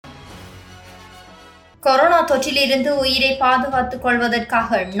Corona தொற்றிலிருந்து உயிரை பாதுகாத்துக்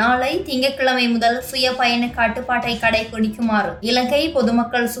கொள்வதற்காக நாளை திங்கட்கிழமை முதல் சுய பயண கட்டுப்பாட்டை கடைபிடிக்குமாறு இலங்கை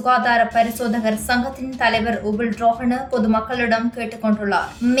பொதுமக்கள் சுகாதார பரிசோதகர் சங்கத்தின் தலைவர் உபுல் ரோஹன பொதுமக்களிடம் கேட்டுக் கொண்டுள்ளார்.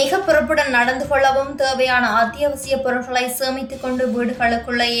 மிக பொறுப்புடன் நடந்து கொள்ளவும், தேவையான அத்தியாவசிய பொருட்களை சேமித்துக் கொண்டு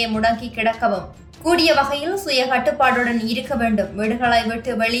வீடுகளுக்குள்ளேயே முடங்கி கிடக்கவும், கூடிய வகையில் சுய கட்டுப்பாடுடன் இருக்க வேண்டும். வீடுகளை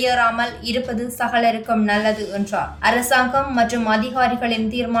விட்டு வெளியேறாமல் இருப்பது சகலருக்கும் நல்லது என்றார். அரசாங்கம் மற்றும் அதிகாரிகளின்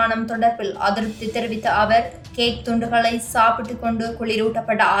தீர்மானம் தொடர்பில் அதிருப்தி தெரிவித்த அவர், கேக் துண்டுகளை சாப்பிட்டுக் கொண்டு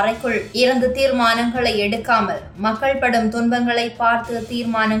குளிரூட்டப்பட்ட அறைக்குள் இருந்து தீர்மானங்களை எடுக்காமல் மக்கள் படும் துன்பங்களை பார்த்து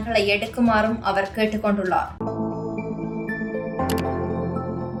தீர்மானங்களை எடுக்குமாறும் அவர் கேட்டுக் கொண்டுள்ளார்.